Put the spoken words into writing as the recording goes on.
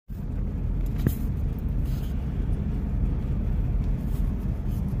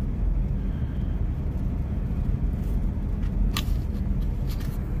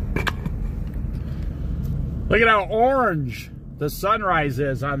Look at how orange the sunrise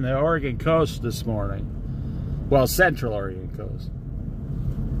is on the Oregon coast this morning. Well, central Oregon coast.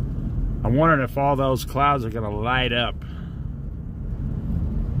 I'm wondering if all those clouds are going to light up.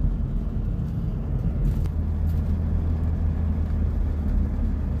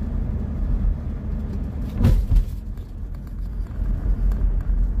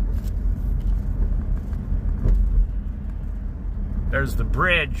 There's the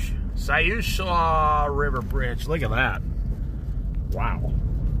bridge, Siuslaw River Bridge. Look at that. Wow.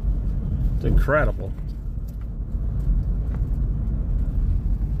 It's incredible.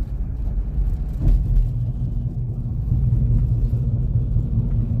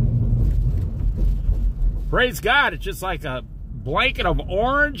 Praise God, it's just like a blanket of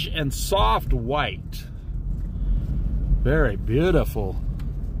orange and soft white. Very beautiful.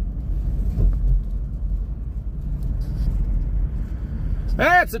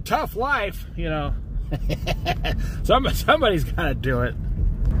 It's a tough life, you know. Somebody's got to do it.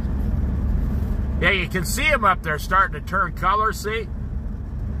 Yeah, you can see them up there starting to turn color, see?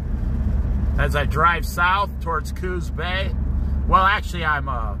 As I drive south towards Coos Bay. Well, actually, I'm,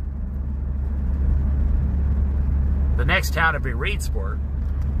 the next town would be Reedsport.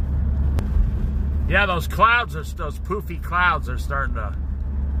 Yeah, those clouds, those poofy clouds are starting to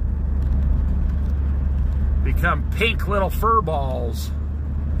become pink little fur balls.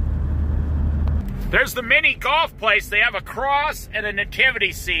 There's the mini golf place. They have a cross and a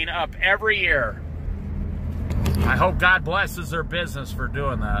nativity scene up every year. I hope God blesses their business for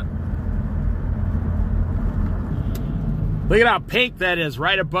doing that. Look at how pink that is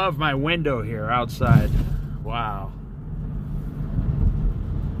right above my window here outside. Wow.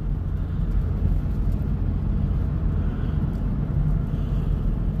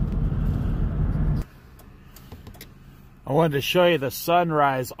 I wanted to show you the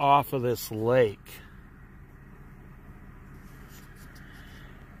sunrise off of this lake.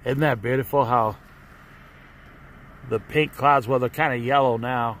 Isn't that beautiful how the pink clouds, well, they're kind of yellow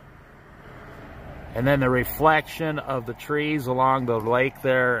now. And then the reflection of the trees along the lake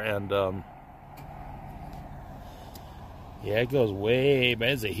there. And yeah, it goes way,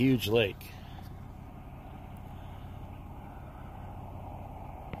 man, it's a huge lake.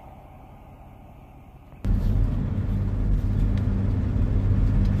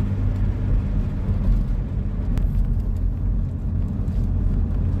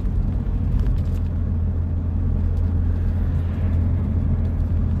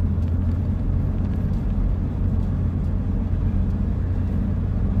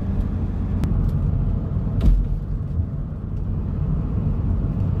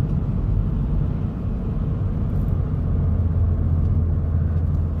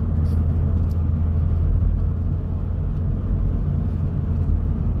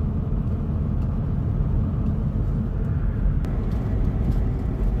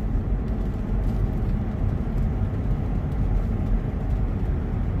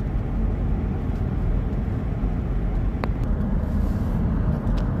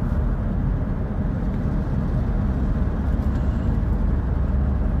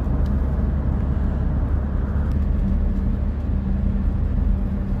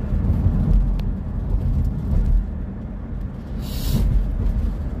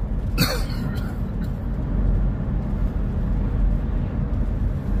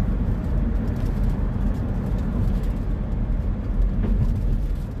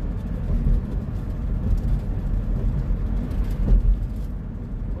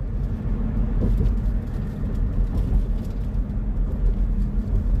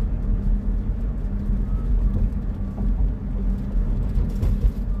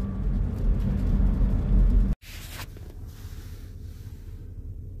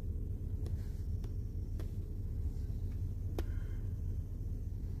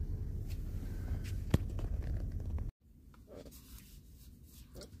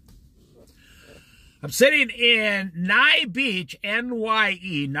 I'm sitting in Nye Beach,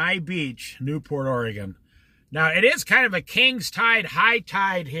 N-Y-E, Nye Beach, Newport, Oregon. Now, it is kind of a king's tide, high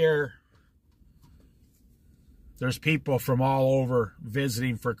tide here. There's people from all over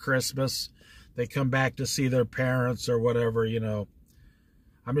visiting for Christmas. They come back to see their parents or whatever, you know.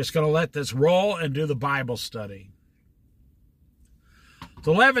 I'm just going to let this roll and do the Bible study. It's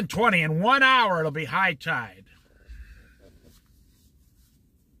 11:20. In 1 hour, it'll be high tide.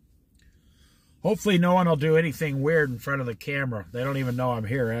 Hopefully no one will do anything weird in front of the camera. They don't even know I'm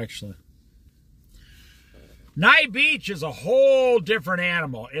here, actually. Nye Beach is a whole different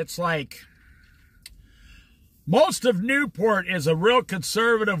animal. It's like, most of Newport is a real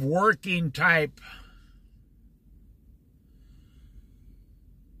conservative working type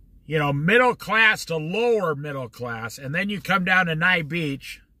you know, middle class to lower middle class. And then you come down to Nye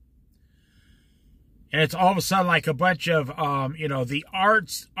Beach, and it's all of a sudden like a bunch of, you know, the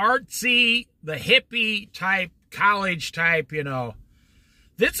artsy, the hippie type, college type, you know.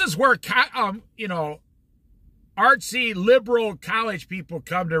 This is where, you know, artsy, liberal college people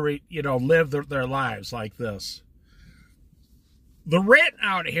come to, you know, live their lives like this. The rent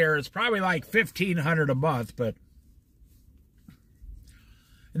out here is probably like $1,500 a month, but...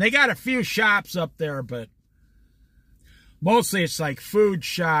 And they got a few shops up there, but mostly it's like food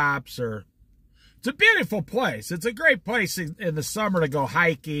shops or... It's a beautiful place. It's a great place in the summer to go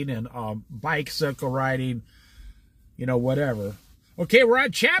hiking and bicycle riding, you know, whatever. Okay, we're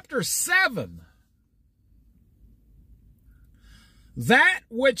on chapter 7. That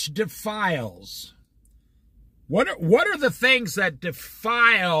which defiles. What are the things that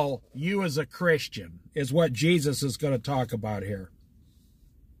defile you as a Christian is what Jesus is going to talk about here.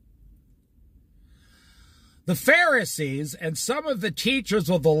 The Pharisees and some of the teachers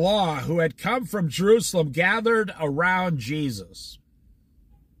of the law who had come from Jerusalem gathered around Jesus.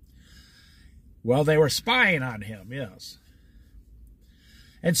 Well, they were spying on him, yes.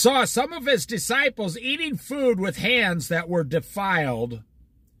 And saw some of his disciples eating food with hands that were defiled,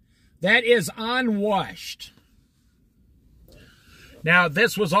 that is, unwashed. Now,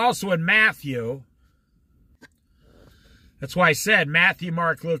 this was also in Matthew. That's why I said Matthew,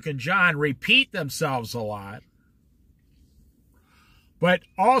 Mark, Luke, and John repeat themselves a lot. But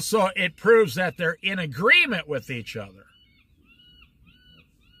also it proves that they're in agreement with each other.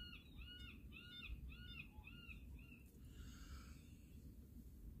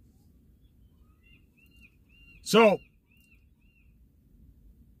 So,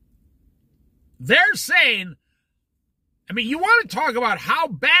 they're saying, I mean, you want to talk about how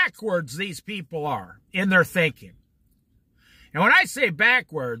backwards these people are in their thinking. And when I say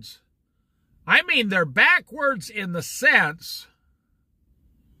backwards, I mean they're backwards in the sense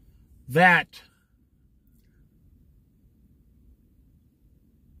that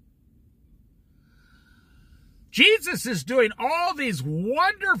Jesus is doing all these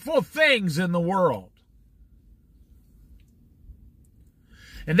wonderful things in the world.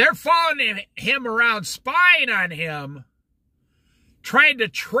 And they're following him around, spying on him, trying to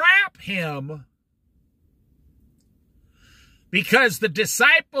trap him, because the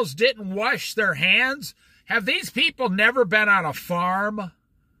disciples didn't wash their hands. Have these people never been on a farm?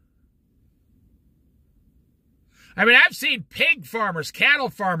 I mean, I've seen pig farmers, cattle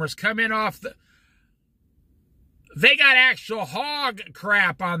farmers come in off the... They got actual hog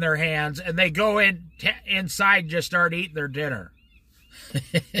crap on their hands, and they go inside and just start eating their dinner.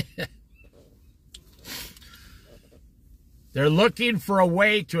 They're looking for a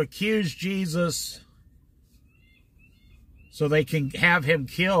way to accuse Jesus so they can have him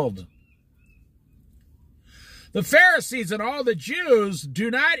killed. The Pharisees and all the Jews do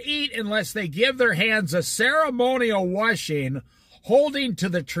not eat unless they give their hands a ceremonial washing, holding to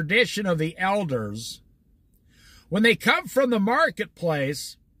the tradition of the elders. When they come from the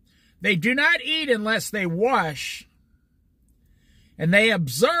marketplace, they do not eat unless they wash, and they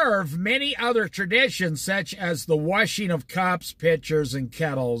observe many other traditions, such as the washing of cups, pitchers, and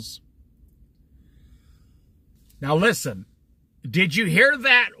kettles. Now listen, did you hear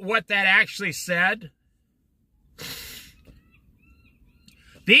that, what that actually said?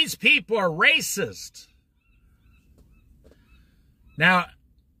 These people are racist. Now,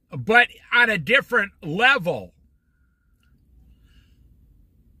 but on a different level.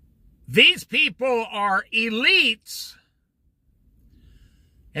 These people are elites,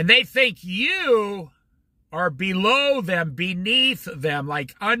 and they think you are below them, beneath them,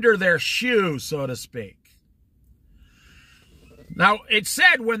 like under their shoe, so to speak. Now, it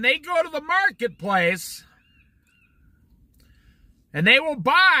said when they go to the marketplace, and they will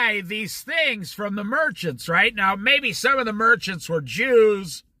buy these things from the merchants, right? Now, maybe some of the merchants were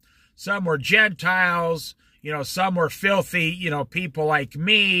Jews, some were Gentiles, you know, some were filthy, you know, people like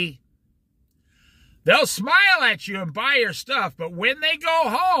me. They'll smile at you and buy your stuff, but when they go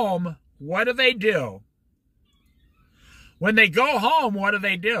home, what do? When they go home, what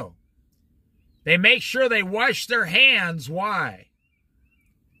do? They make sure they wash their hands. Why?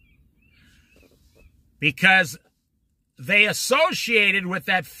 Because they associated with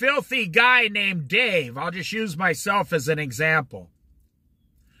that filthy guy named Dave. I'll just use myself as an example.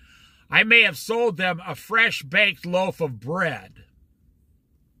 I may have sold them a fresh baked loaf of bread.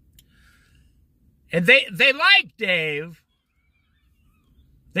 And they like Dave.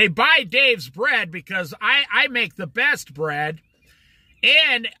 They buy Dave's bread because I make the best bread.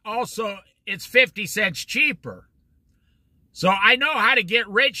 And also, it's 50 cents cheaper. So I know how to get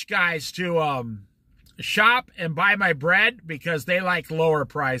rich guys to shop and buy my bread because they like lower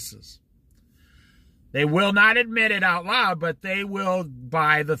prices. They will not admit it out loud, but they will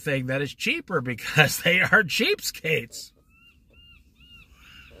buy the thing that is cheaper because they are cheapskates.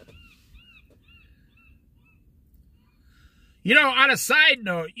 You know, on a side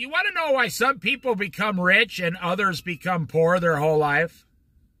note, you want to know why some people become rich and others become poor their whole life?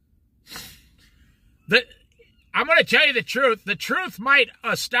 I'm going to tell you the truth. The truth might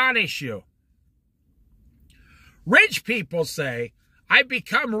astonish you. Rich people say, I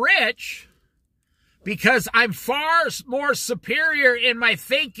become rich because I'm far more superior in my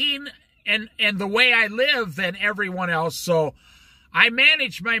thinking and the way I live than everyone else. So I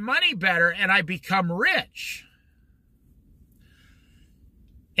manage my money better and I become rich.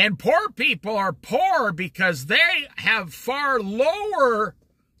 And poor people are poor because they have far lower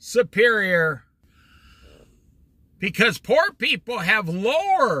superior, because poor people have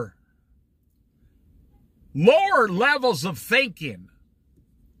lower levels of thinking.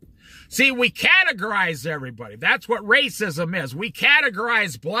 See, we categorize everybody. That's what racism is. We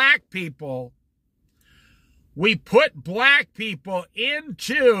categorize black people. We put black people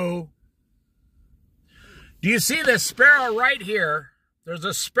into... Do you see this sparrow right here? There's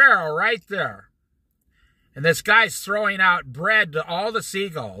a sparrow right there. And this guy's throwing out bread to all the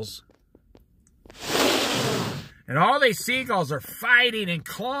seagulls. And all these seagulls are fighting and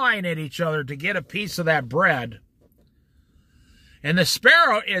clawing at each other to get a piece of that bread. And the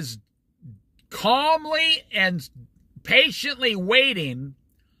sparrow is calmly and patiently waiting.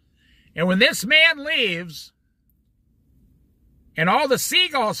 And when this man leaves and all the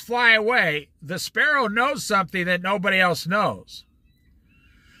seagulls fly away, the sparrow knows something that nobody else knows.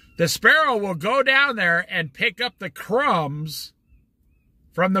 The sparrow will go down there and pick up the crumbs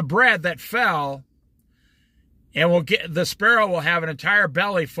from the bread that fell, and the sparrow will have an entire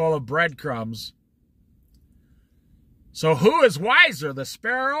belly full of breadcrumbs. So who is wiser, the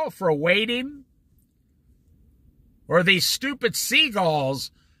sparrow for waiting, or these stupid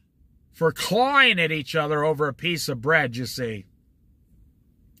seagulls for clawing at each other over a piece of bread, you see?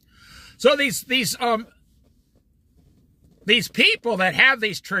 So these people that have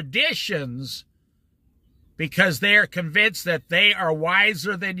these traditions because they are convinced that they are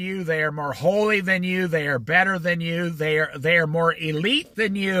wiser than you, they are more holy than you, they are better than you, they are more elite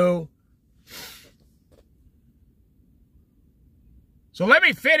than you. So let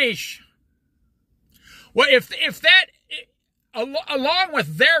me finish. Well, if that, along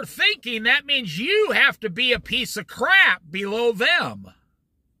with their thinking, that means you have to be a piece of crap below them.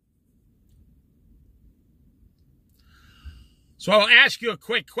 So I'll ask you a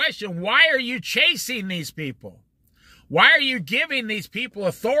quick question. Why are you chasing these people? Why are you giving these people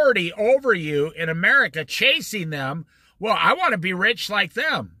authority over you in America, chasing them? Well, I want to be rich like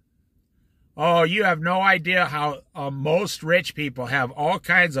them. Oh, you have no idea how most rich people have all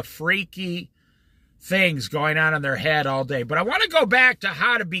kinds of freaky things going on in their head all day. But I want to go back to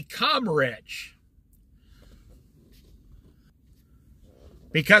how to become rich.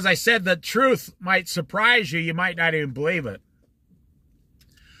 Because I said the truth might surprise you. You might not even believe it.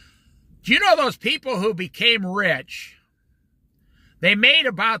 Do you know those people who became rich, they made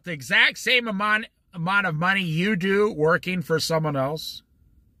about the exact same amount of money you do working for someone else?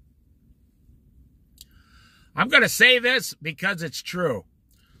 I'm going to say this because it's true.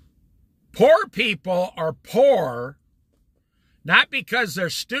 Poor people are poor not because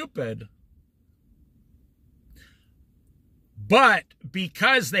they're stupid, but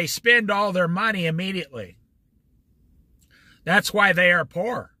because they spend all their money immediately. That's why they are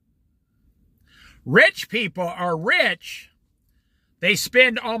poor. Rich people are rich. They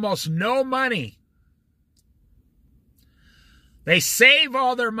spend almost no money. They save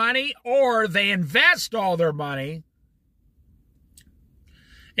all their money or they invest all their money.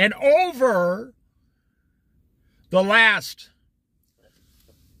 And over the last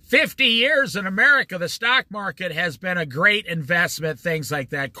 50 years in America, the stock market has been a great investment, things like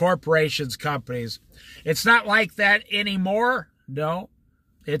that, corporations, companies. It's not like that anymore. No.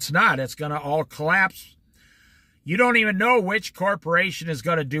 It's not. It's going to all collapse. You don't even know which corporation is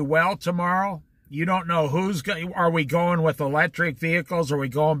going to do well tomorrow. You don't know who's going. Are we going with electric vehicles? Are we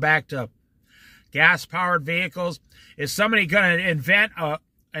going back to gas-powered vehicles? Is somebody going to invent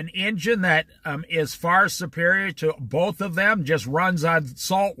an engine that is far superior to both of them, just runs on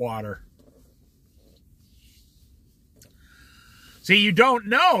salt water? See, you don't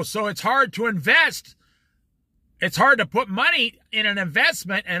know, so it's hard to invest. It's hard to put money in an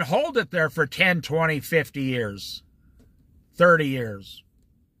investment and hold it there for 10, 20, 50 years, 30 years.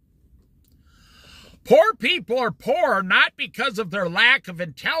 Poor people are poor not because of their lack of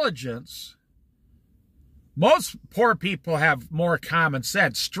intelligence. Most poor people have more common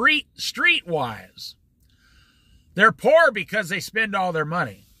sense, streetwise. They're poor because they spend all their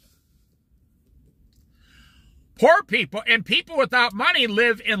money. Poor people and people without money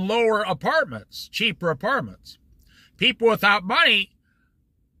live in lower apartments, cheaper apartments. People without money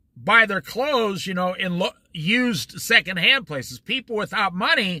buy their clothes, in used secondhand places. People without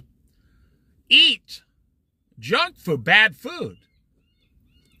money eat junk food, bad food.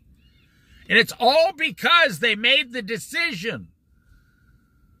 And it's all because they made the decision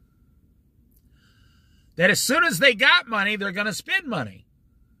that as soon as they got money, they're going to spend money.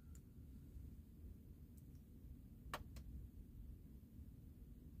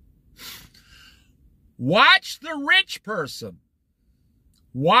 Watch the rich person.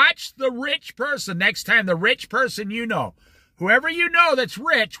 Watch the rich person. Next time, the rich person you know. Whoever you know that's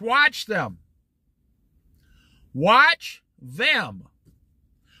rich, watch them. Watch them.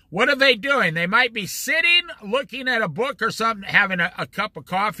 What are they doing? They might be sitting, looking at a book or something, having a cup of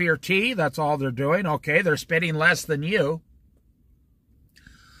coffee or tea. That's all they're doing. Okay, they're spending less than you.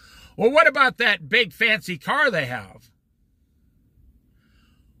 Well, what about that big fancy car they have?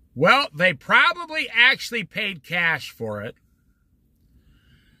 Well, they probably actually paid cash for it.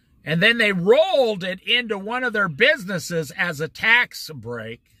 And then they rolled it into one of their businesses as a tax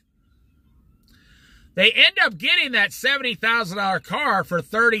break. They end up getting that $70,000 car for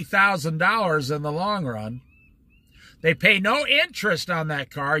 $30,000 in the long run. They pay no interest on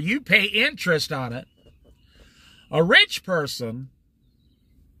that car. You pay interest on it. A rich person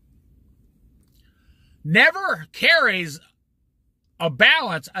never carries a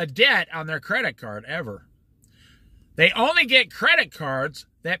balance, a debt on their credit card, ever. They only get credit cards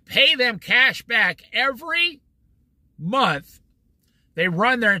that pay them cash back every month. They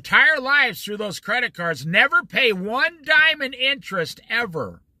run their entire lives through those credit cards, never pay one dime in interest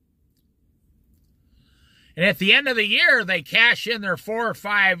ever. And at the end of the year, they cash in their 4 or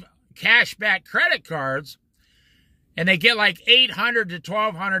 5 cashback credit cards, and they get like $800 to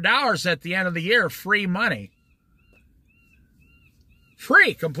 $1,200 at the end of the year, free money.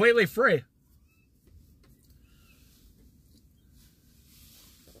 Free, completely free.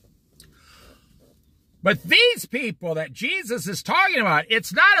 But these people that Jesus is talking about,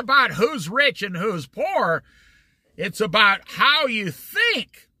 it's not about who's rich and who's poor. It's about how you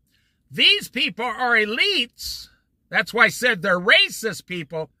think. These people are elites. That's why I said they're racist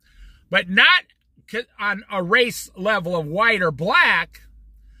people, but not on a race level of white or black.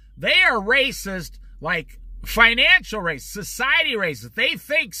 They are racist, like financial racist, society racist. They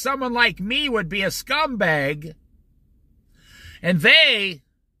think someone like me would be a scumbag, and they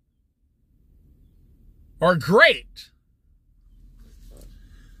are great.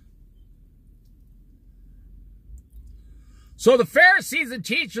 So the Pharisees and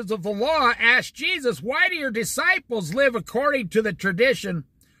teachers of the law asked Jesus, why do your disciples live according to the tradition?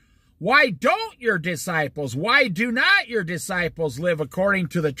 Why don't your disciples? Why do not your disciples live according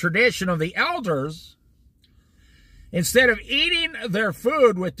to the tradition of the elders instead of eating their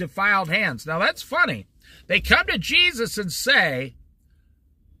food with defiled hands? Now that's funny. They come to Jesus and say,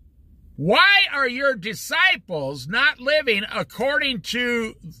 why are your disciples not living according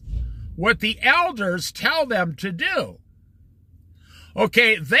to what the elders tell them to do?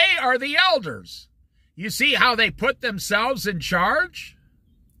 Okay, they are the elders. You see how they put themselves in charge?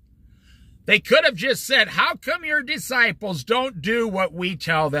 They could have just said, how come your disciples don't do what we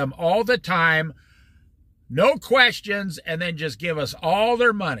tell them all the time? No questions, and then just give us all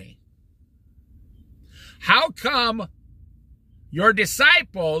their money. How come your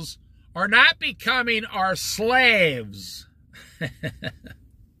disciples are not becoming our slaves?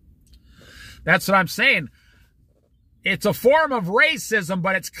 That's what I'm saying. It's a form of racism,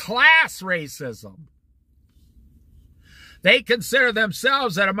 but it's class racism. They consider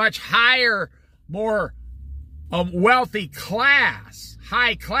themselves at a much higher, more wealthy class,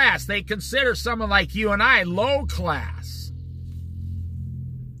 high class. They consider someone like you and I low class.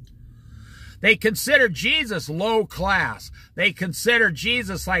 They consider Jesus low class. They consider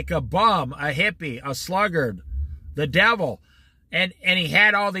Jesus like a bum, a hippie, a sluggard, the devil. And he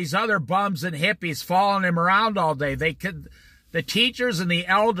had all these other bums and hippies following him around all day. The teachers and the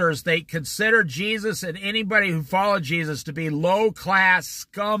elders, they consider Jesus and anybody who followed Jesus to be low-class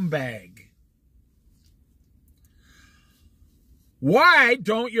scumbag. Why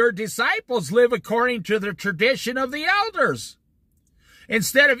don't your disciples live according to the tradition of the elders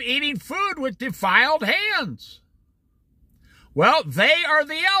instead of eating food with defiled hands? Well, they are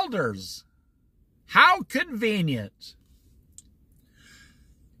the elders. How convenient.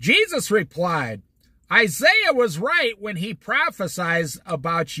 Jesus replied, Isaiah was right when he prophesied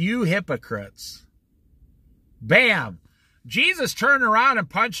about you hypocrites. Bam. Jesus turned around and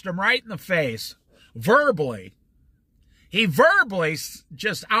punched him right in the face, verbally. He verbally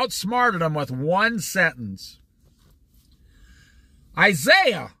just outsmarted him with one sentence.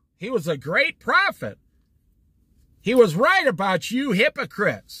 Isaiah, he was a great prophet. He was right about you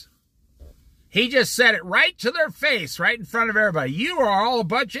hypocrites. He just said it right to their face, right in front of everybody. You are all a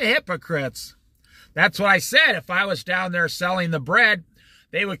bunch of hypocrites. That's what I said. If I was down there selling the bread,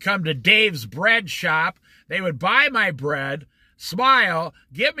 they would come to Dave's bread shop. They would buy my bread, smile,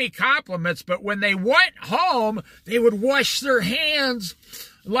 give me compliments, but when they went home, they would wash their hands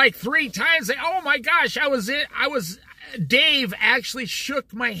like 3 times. Say, oh my gosh, Dave actually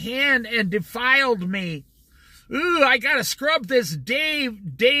shook my hand and defiled me. Ooh, I gotta scrub this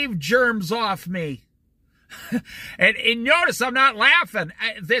Dave germs off me. and notice I'm not laughing.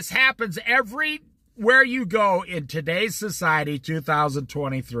 This happens everywhere you go in today's society,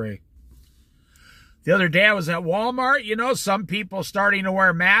 2023. The other day I was at Walmart. You know, some people starting to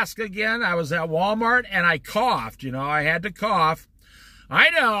wear masks again. I was at Walmart and I coughed. You know, I had to cough. I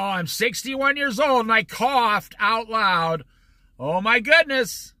know, I'm 61 years old and I coughed out loud. Oh my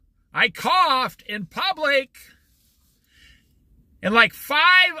goodness. I coughed in public. And like 5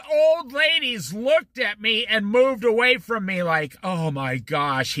 old ladies looked at me and moved away from me like, oh my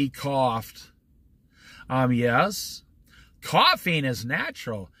gosh, he coughed. Yes. Coughing is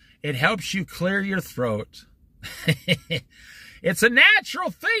natural. It helps you clear your throat. It's a natural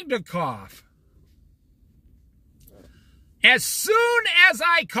thing to cough. As soon as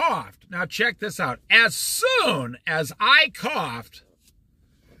I coughed, now check this out. As soon as I coughed,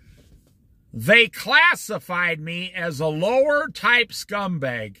 they classified me as a lower type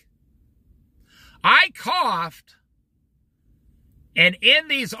scumbag. I coughed, and in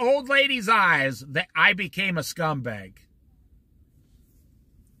these old ladies' eyes, I became a scumbag.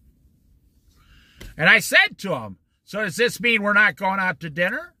 And I said to them, so does this mean we're not going out to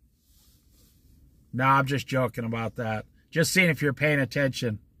dinner? No, I'm just joking about that. Just seeing if you're paying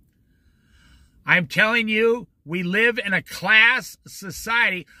attention. I'm telling you, we live in a class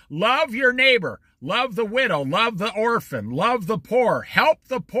society. Love your neighbor. Love the widow. Love the orphan. Love the poor. Help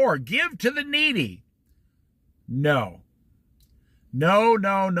the poor. Give to the needy. No. No,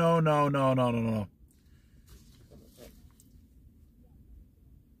 no, no, no, no, no, no, no.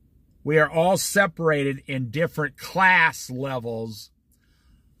 We are all separated in different class levels.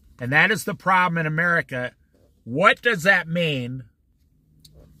 And that is the problem in America. What does that mean?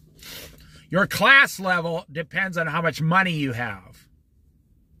 Your class level depends on how much money you have.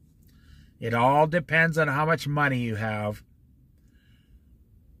 It all depends on how much money you have.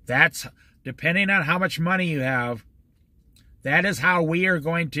 That's depending on how much money you have. That is how we are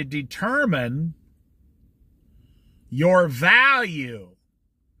going to determine your value.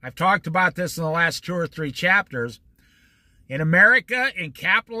 I've talked about this in the last 2 or 3 chapters. In America, in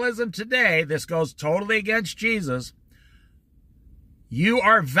capitalism today, this goes totally against Jesus. You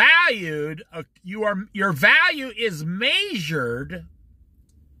are valued, your value is measured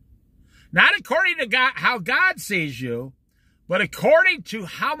not according to God, how God sees you, but according to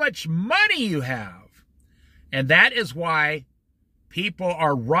how much money you have. And that is why people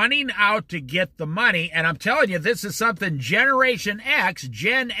are running out to get the money. And I'm telling you, this is something Generation X,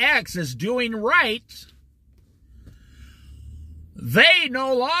 Gen X is doing right. They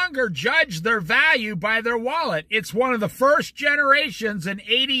no longer judge their value by their wallet. It's one of the first generations in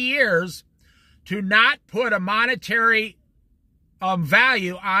 80 years to not put a monetary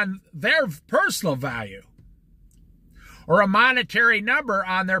value on their personal value or a monetary number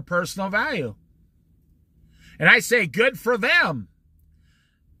on their personal value. And I say good for them.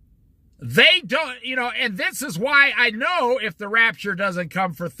 They don't, you know, and this is why I know if the rapture doesn't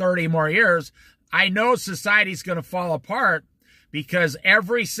come for 30 more years, I know society's going to fall apart. Because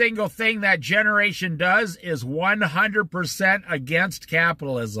every single thing that generation does is 100% against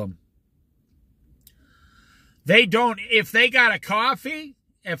capitalism. They don't, if they got a coffee,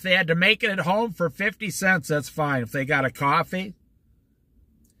 if they had to make it at home for 50 cents, that's fine. If they got a coffee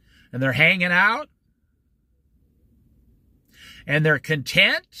and they're hanging out and they're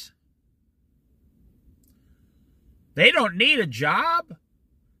content, they don't need a job.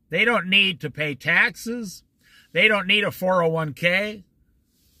 They don't need to pay taxes. They don't need a 401k.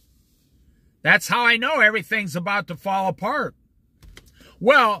 That's how I know everything's about to fall apart.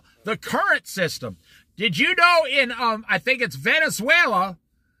 Well, the current system. Did you know in, I think it's Venezuela,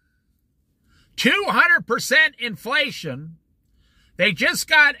 200% inflation. They just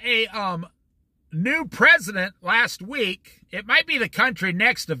got a new president last week. It might be the country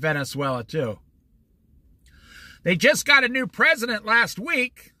next to Venezuela, too. They just got a new president last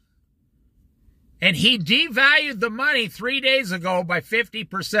week, and he devalued the money 3 days ago by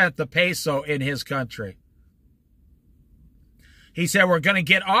 50%, the peso in his country. He said, we're going to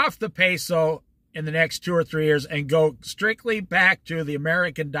get off the peso in the next 2 or 3 years and go strictly back to the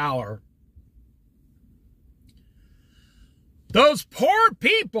American dollar. Those poor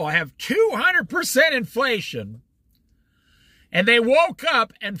people have 200% inflation, and they woke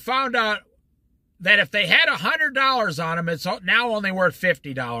up and found out that if they had $100 on them, it's now only worth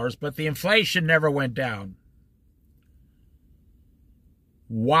 $50, but the inflation never went down.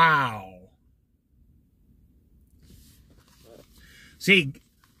 Wow. See,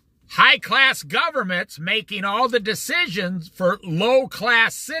 high-class governments making all the decisions for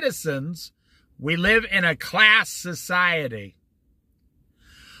low-class citizens. We live in a class society.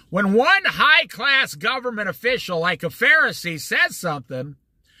 When one high-class government official, like a Pharisee, says something,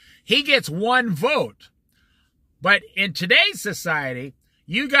 he gets one vote. But in today's society,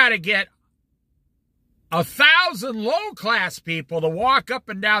 you got to get 1,000 low-class people to walk up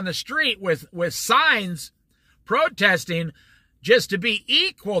and down the street with signs protesting just to be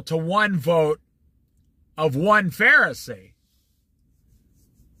equal to one vote of one Pharisee.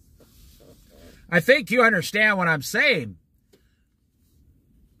 I think you understand what I'm saying.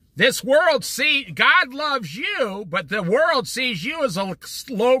 This world God loves you, but the world sees you as a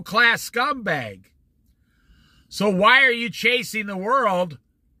low-class scumbag. So why are you chasing the world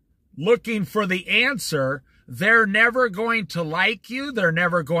looking for the answer? They're never going to like you. They're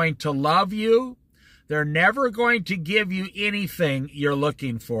never going to love you. They're never going to give you anything you're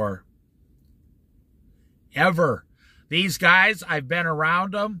looking for. Ever. These guys, I've been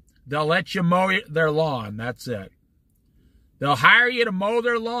around them. They'll let you mow their lawn. That's it. They'll hire you to mow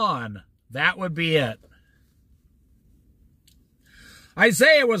their lawn. That would be it.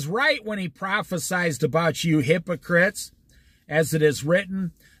 Isaiah was right when he prophesied about you hypocrites. As it is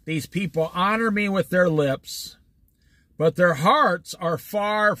written, these people honor me with their lips, but their hearts are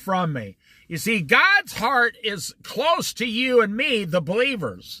far from me. You see, God's heart is close to you and me, the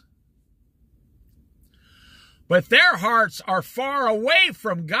believers. But their hearts are far away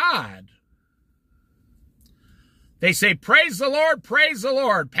from God. They say, praise the Lord,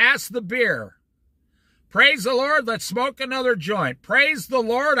 pass the beer. Praise the Lord, let's smoke another joint. Praise the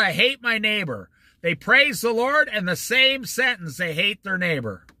Lord, I hate my neighbor. They praise the Lord, and the same sentence, they hate their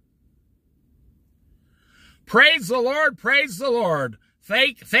neighbor. Praise the Lord, praise the Lord.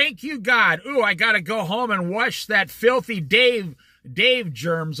 Thank you, God. Ooh, I got to go home and wash that filthy Dave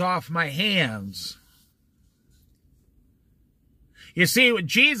germs off my hands. You see, with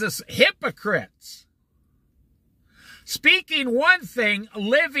Jesus, hypocrites. Speaking one thing,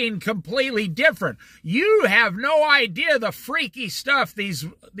 living completely different. You have no idea the freaky stuff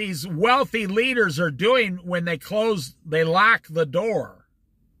these wealthy leaders are doing when they lock the door.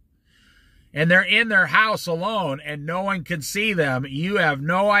 And they're in their house alone and no one can see them. You have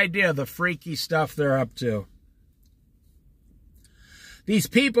no idea the freaky stuff they're up to. These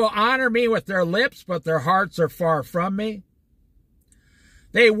people honor me with their lips, but their hearts are far from me.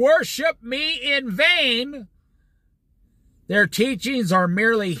 They worship me in vain. Their teachings are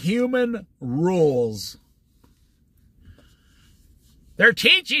merely human rules. Their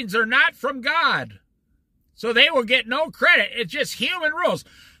teachings are not from God, so they will get no credit. It's just human rules.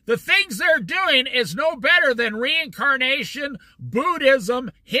 The things they're doing is no better than reincarnation,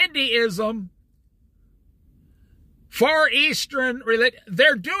 Buddhism, Hinduism, Far Eastern religion.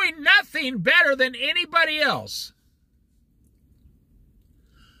 They're doing nothing better than anybody else.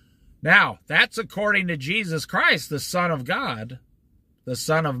 Now, that's according to Jesus Christ, the Son of God, the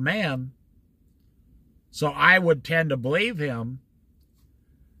Son of Man. So I would tend to believe him.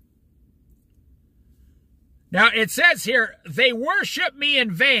 Now, it says here, they worship me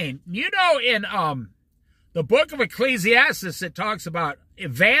in vain. You know, in the book of Ecclesiastes, it talks about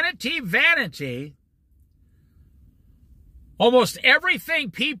vanity, vanity. Almost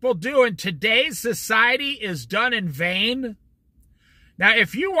everything people do in today's society is done in vain. Now,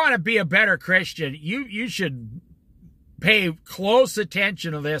 if you want to be a better Christian, you should pay close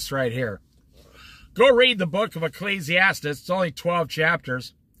attention to this right here. Go read the book of Ecclesiastes. It's only 12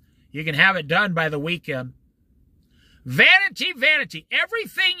 chapters. You can have it done by the weekend. Vanity, vanity.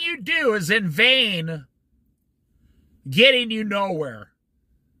 Everything you do is in vain, getting you nowhere.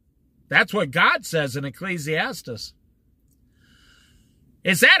 That's what God says in Ecclesiastes.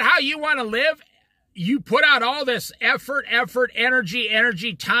 Is that how you want to live? You put out all this effort,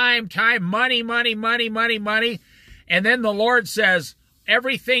 energy, time, money, and then the Lord says,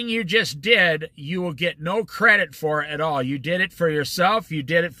 everything you just did, you will get no credit for at all. You did it for yourself. You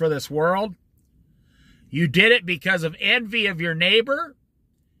did it for this world. You did it because of envy of your neighbor,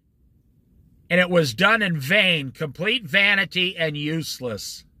 and it was done in vain, complete vanity and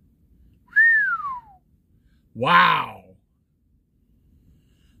useless. Wow.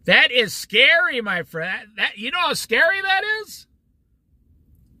 That is scary, my friend. You know how scary that is?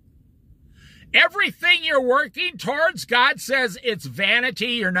 Everything you're working towards, God says it's vanity.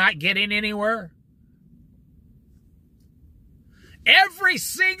 You're not getting anywhere. Every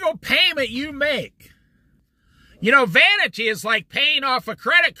single payment you make. You know, vanity is like paying off a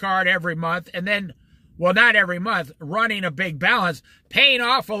credit card every month and then, well, not every month, running a big balance, paying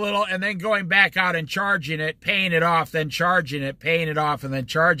off a little and then going back out and charging it, paying it off, then charging it, paying it off, and then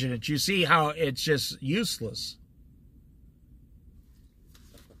charging it. You see how it's just useless.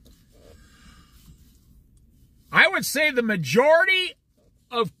 I would say the majority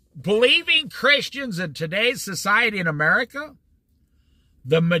of believing Christians in today's society in America,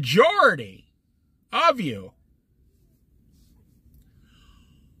 the majority of you,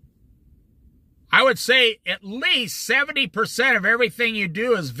 I would say at least 70% of everything you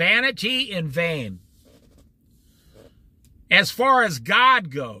do is vanity and vain. As far as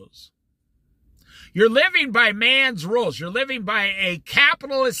God goes, you're living by man's rules. You're living by a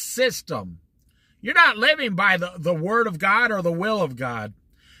capitalist system. You're not living by the word of God or the will of God.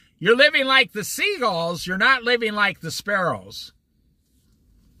 You're living like the seagulls. You're not living like the sparrows.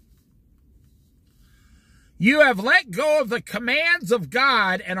 You have let go of the commands of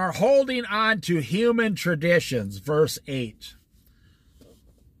God and are holding on to human traditions. Verse 8.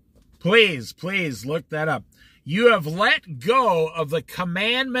 Please, please look that up. You have let go of the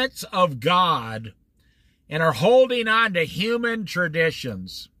commandments of God and are holding on to human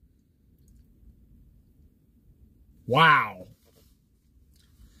traditions. Wow.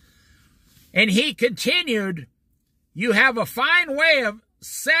 And he continued, you have a fine way of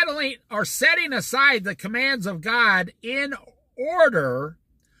setting aside the commands of God in order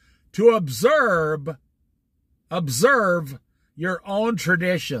to observe your own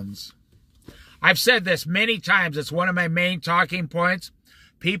traditions. I've said this many times. It's one of my main talking points.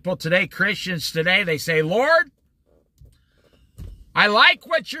 People today, Christians today, they say, Lord, I like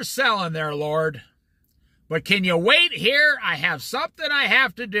what you're selling there, Lord. But can you wait here? I have something I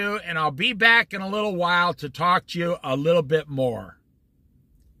have to do, and I'll be back in a little while to talk to you a little bit more.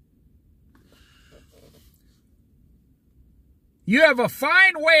 You have a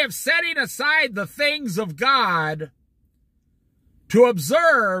fine way of setting aside the things of God to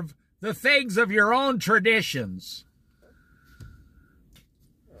observe the things of your own traditions.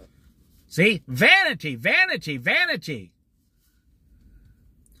 See? Vanity, vanity, vanity.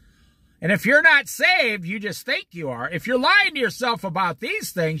 And if you're not saved, you just think you are. If you're lying to yourself about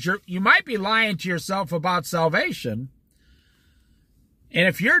these things, you might be lying to yourself about salvation. And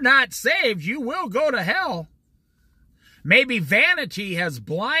if you're not saved, you will go to hell. Maybe vanity has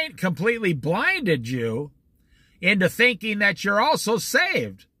completely blinded you into thinking that you're also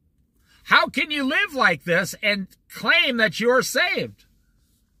saved. How can you live like this and claim that you are saved?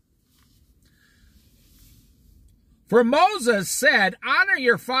 For Moses said, honor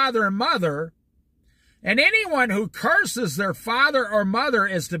your father and mother, and anyone who curses their father or mother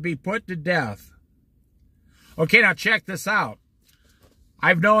is to be put to death. Okay, now check this out.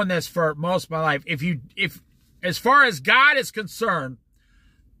 I've known this for most of my life. If as far as God is concerned,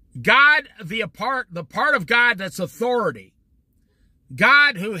 God, the part of God that's authority,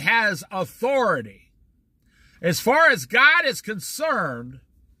 God who has authority, as far as God is concerned,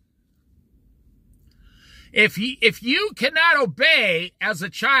 if you cannot obey as a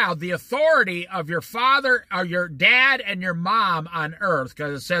child the authority of your father or your dad and your mom on earth,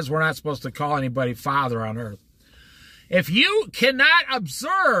 because it says we're not supposed to call anybody father on earth. If you cannot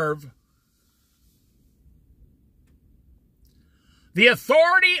observe the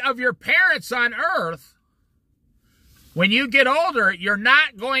authority of your parents on earth, when you get older, you're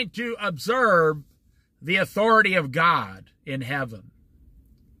not going to observe the authority of God in heaven.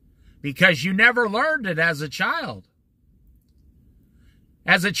 Because you never learned it as a child.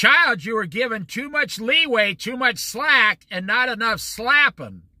 As a child, you were given too much leeway, too much slack, and not enough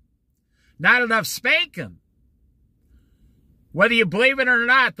slapping. Not enough spanking. Whether you believe it or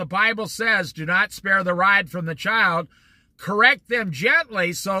not, the Bible says, do not spare the rod from the child. Correct them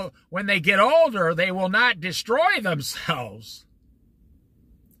gently so when they get older, they will not destroy themselves.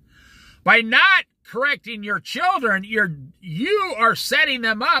 By not correcting your children, you are setting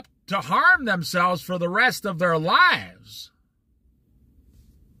them up to harm themselves for the rest of their lives.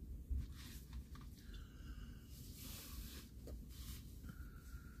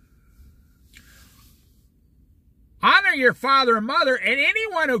 Honor honor your father and mother, and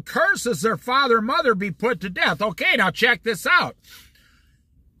anyone who curses their father and mother be put to death. Okay, now check this out.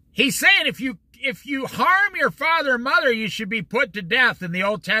 He's saying if you harm your father and mother, you should be put to death in the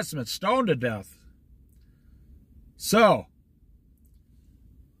Old Testament, stoned to death. So,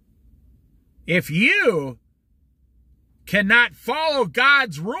 if you cannot follow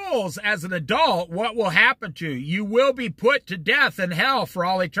God's rules as an adult, what will happen to you? You will be put to death in hell for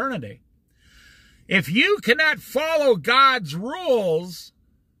all eternity. If you cannot follow God's rules,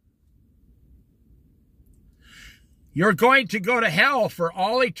 you're going to go to hell for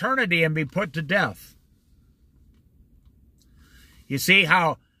all eternity and be put to death. You see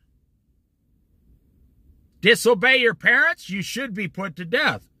how disobey your parents, you should be put to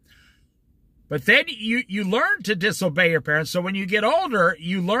death. But then you learn to disobey your parents. So when you get older,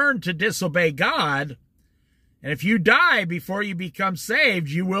 you learn to disobey God. And if you die before you become saved,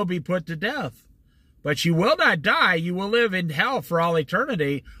 you will be put to death. But you will not die. You will live in hell for all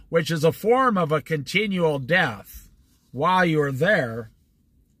eternity, which is a form of a continual death while you are there.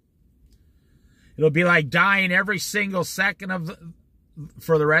 It'll be like dying every single second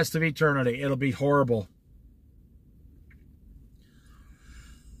for the rest of eternity. It'll be horrible.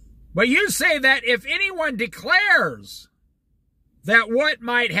 But you say that if anyone declares that what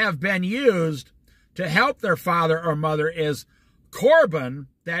might have been used to help their father or mother is Corban,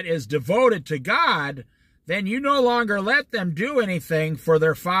 that is devoted to God, then you no longer let them do anything for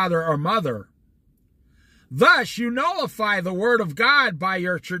their father or mother. Thus, you nullify the word of God by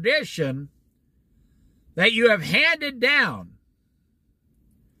your tradition that you have handed down.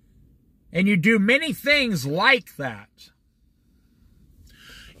 And you do many things like that.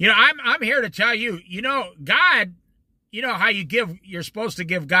 You know, I'm here to tell you, you know, God, you know how you're supposed to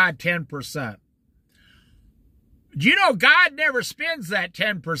give God 10%. Do you know God never spends that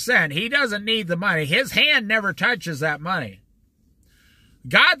 10%? He doesn't need the money. His hand never touches that money.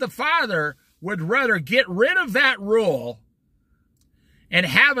 God the Father would rather get rid of that rule and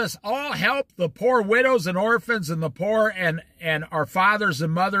have us all help the poor widows and orphans and the poor and our fathers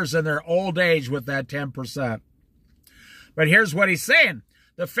and mothers in their old age with that 10%. But here's what he's saying.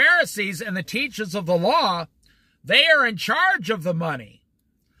 The Pharisees and the teachers of the law, they are in charge of the money.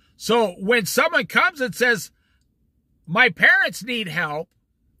 So when someone comes and says, my parents need help,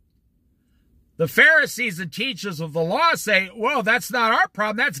 the Pharisees and teachers of the law say, well, that's not our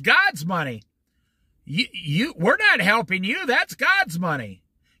problem. That's God's money. We're not helping you. That's God's money.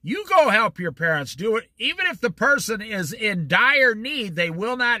 You go help your parents. Do it. Even if the person is in dire need, they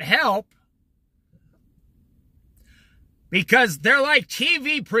will not help. Because they're like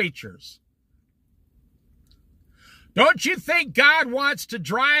TV preachers. Don't you think God wants to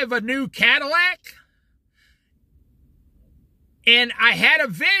drive a new Cadillac? And I had a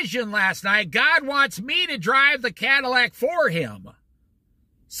vision last night. God wants me to drive the Cadillac for him,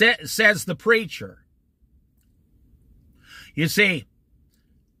 says the preacher. You see,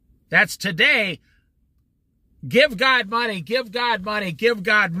 that's today. Give God money, give God money, give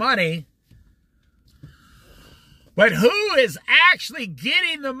God money. But who is actually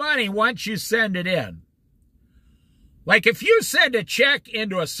getting the money once you send it in? Like if you send a check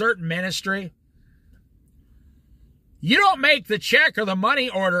into a certain ministry, you don't make the check or the money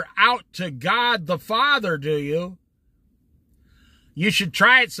order out to God the Father, do you? You should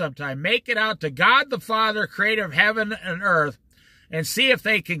try it sometime. Make it out to God the Father, creator of heaven and earth, and see if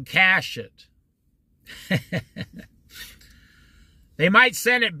they can cash it. They might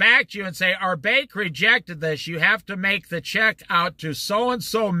send it back to you and say, our bank rejected this. You have to make the check out to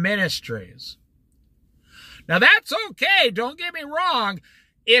so-and-so ministries. Now, that's okay. Don't get me wrong.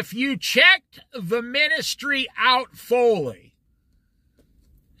 If you checked the ministry out fully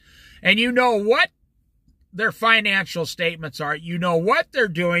and you know what their financial statements are, you know what they're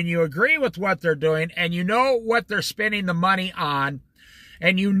doing, you agree with what they're doing, and you know what they're spending the money on,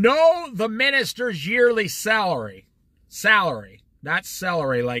 and you know the minister's yearly salary, not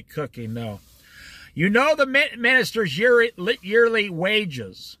celery like cooking, no. You know the minister's yearly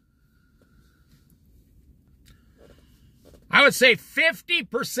wages. I would say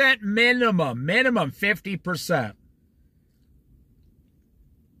 50% minimum 50%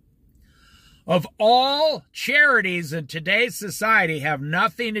 of all charities in today's society have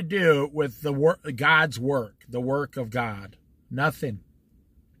nothing to do with God's work, the work of God. Nothing.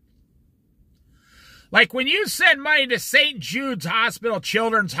 Like when you send money to St. Jude's Hospital,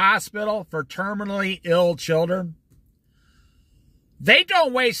 Children's Hospital for terminally ill children, they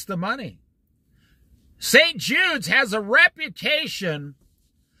don't waste the money. St. Jude's has a reputation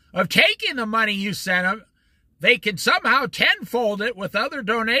of taking the money you send them. They can somehow tenfold it with other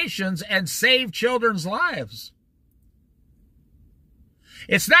donations and save children's lives.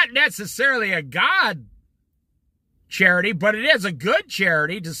 It's not necessarily a God charity, but it is a good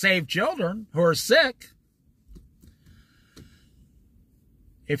charity to save children who are sick.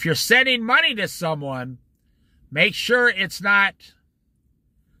 If you're sending money to someone, make sure it's not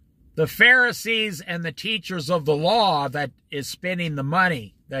the Pharisees and the teachers of the law that is spending the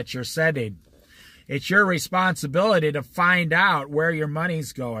money that you're sending. It's your responsibility to find out where your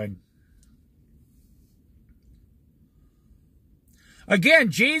money's going.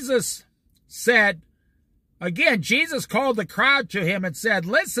 Again, Jesus called the crowd to him and said,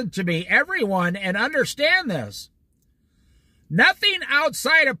 "Listen to me, everyone, and understand this. Nothing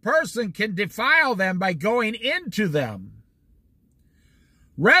outside a person can defile them by going into them.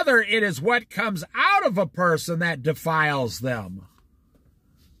 Rather, it is what comes out of a person that defiles them."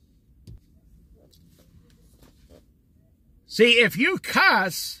 See, if you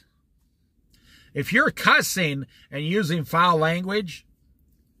cuss, if you're cussing and using foul language,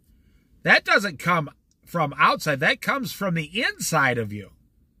 that doesn't come from outside. That comes from the inside of you.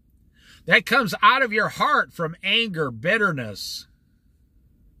 That comes out of your heart from anger, bitterness.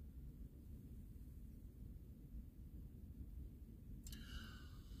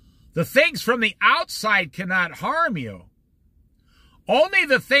 The things from the outside cannot harm you. Only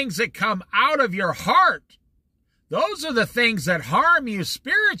the things that come out of your heart, those are the things that harm you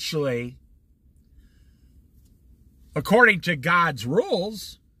spiritually, according to God's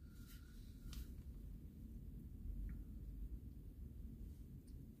rules.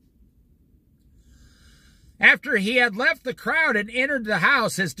 After he had left the crowd and entered the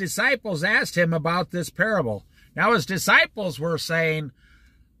house, his disciples asked him about this parable. Now his disciples were saying,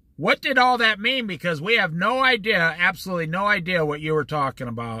 "What did all that mean? Because we have no idea, absolutely no idea what you were talking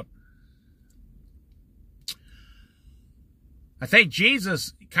about." I think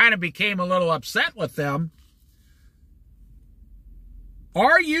Jesus kind of became a little upset with them.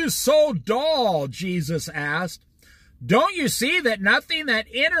 "Are you so dull?" Jesus asked. "Don't you see that nothing that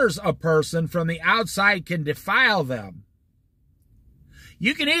enters a person from the outside can defile them?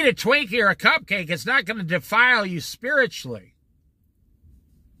 You can eat a Twinkie or a cupcake. It's not going to defile you spiritually.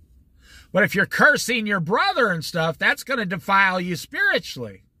 But if you're cursing your brother and stuff, that's going to defile you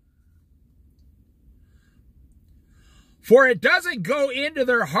spiritually. For it doesn't go into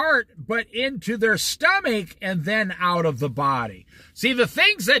their heart, but into their stomach and then out of the body." See, the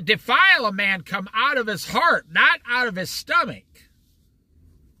things that defile a man come out of his heart, not out of his stomach.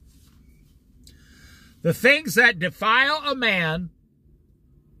 The things that defile a man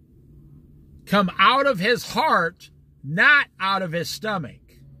come out of his heart, not out of his stomach.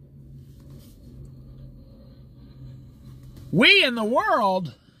 We in the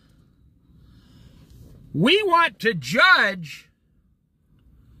world, we want to judge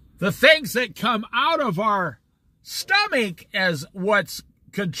the things that come out of our stomach as what's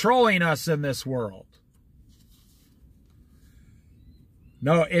controlling us in this world.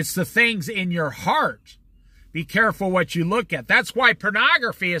 No, it's the things in your heart. Be careful what you look at. That's why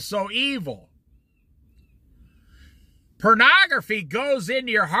pornography is so evil. Pornography goes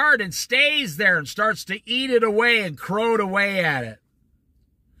into your heart and stays there and starts to eat it away and corrode away at it.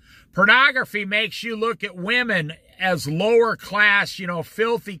 Pornography makes you look at women as lower class,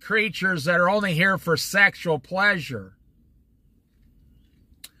 filthy creatures that are only here for sexual pleasure.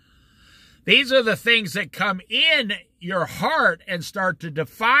 These are the things that come in your heart and start to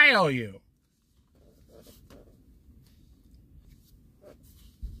defile you.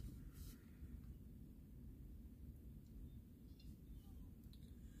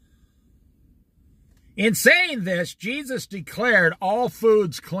 In saying this, Jesus declared all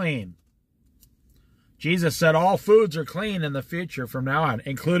foods clean. Jesus said all foods are clean in the future from now on,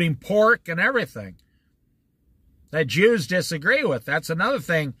 including pork and everything that Jews disagree with. That's another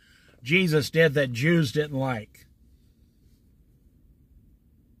thing Jesus did that Jews didn't like.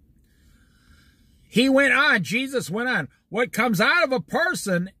 Jesus went on, what comes out of a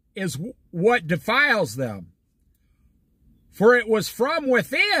person is what defiles them. For it was from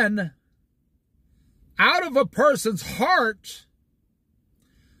within, out of a person's heart,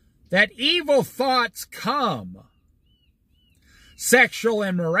 that evil thoughts come. Sexual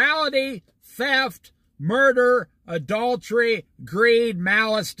immorality, theft, murder, adultery, greed,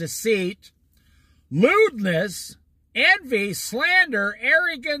 malice, deceit, lewdness, envy, slander,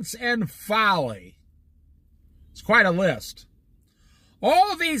 arrogance, and folly. It's quite a list.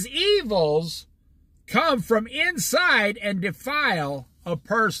 All of these evils come from inside and defile a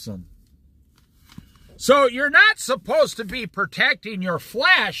person. So you're not supposed to be protecting your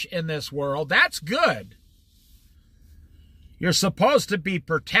flesh in this world. That's good. You're supposed to be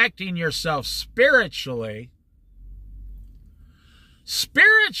protecting yourself spiritually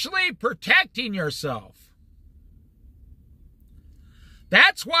spiritually protecting yourself.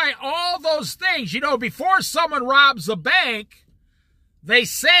 That's why all those things, you know, before someone robs a bank, they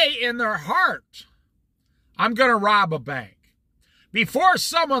say in their heart, I'm going to rob a bank. Before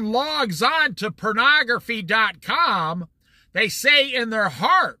someone logs on to pornography.com, they say in their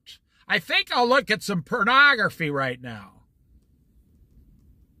heart, I think I'll look at some pornography right now.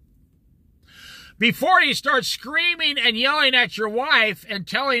 Before you start screaming and yelling at your wife and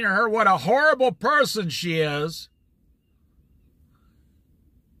telling her what a horrible person she is,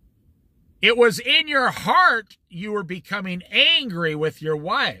 it was in your heart you were becoming angry with your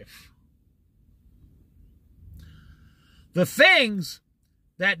wife. The things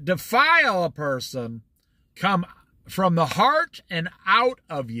that defile a person come from the heart and out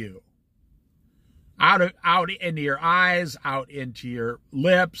of you. Out into your eyes, out into your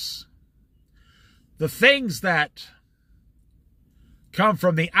lips. The things that come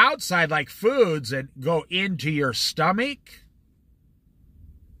from the outside, like foods, and go into your stomach,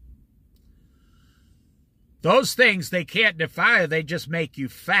 those things, they can't defile, they just make you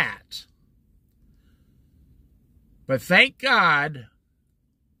fat. But thank God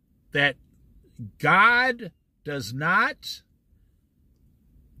that God does not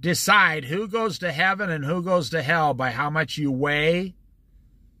decide who goes to heaven and who goes to hell by how much you weigh,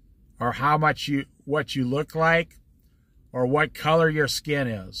 or what you look like, or what color your skin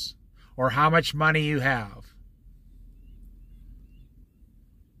is, or how much money you have.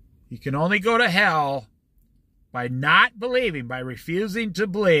 You can only go to hell by not believing, by refusing to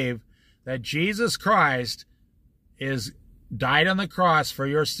believe that Jesus Christ died on the cross for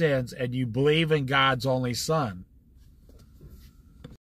your sins, and you believe in God's only Son.